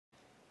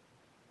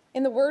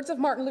In the words of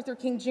Martin Luther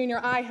King Jr.,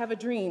 I have a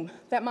dream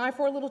that my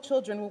 4 little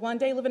children will one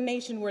day live in a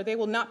nation where they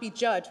will not be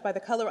judged by the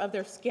color of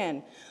their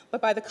skin,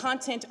 but by the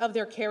content of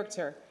their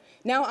character.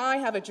 Now I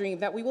have a dream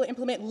that we will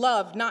implement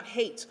love, not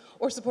hate,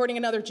 or supporting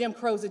another Jim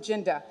Crow's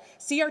agenda.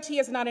 CRT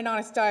is not an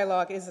honest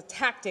dialogue. It is a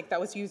tactic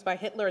that was used by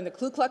Hitler and the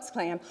Ku Klux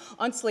Klan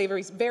on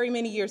slavery very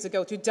many years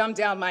ago to dumb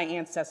down my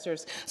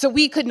ancestors, so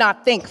we could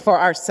not think for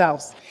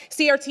ourselves.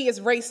 CRT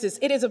is racist.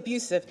 It is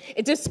abusive.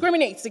 It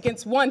discriminates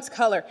against one's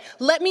color.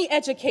 Let me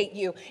educate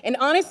you. An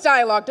honest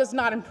dialogue does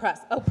not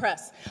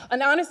oppress.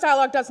 An honest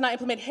dialogue does not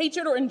implement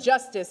hatred or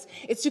injustice.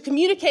 It's to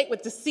communicate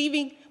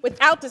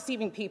without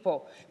deceiving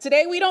people.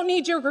 Today, we don't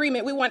need your agreement.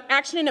 We want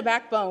action and a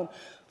backbone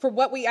for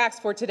what we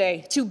asked for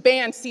today, to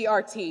ban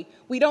CRT.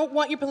 We don't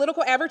want your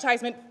political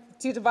advertisement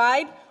to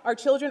divide our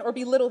children or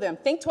belittle them.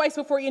 Think twice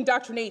before you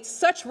indoctrinate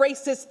such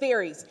racist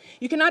theories.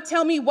 You cannot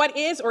tell me what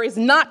is or is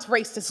not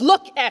racist.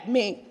 Look at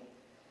me.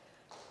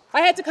 I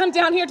had to come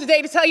down here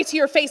today to tell you to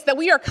your face that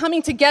we are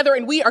coming together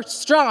and we are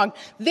strong.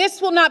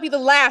 This will not be the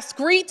last.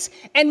 Greet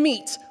and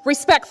meet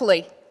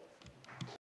respectfully.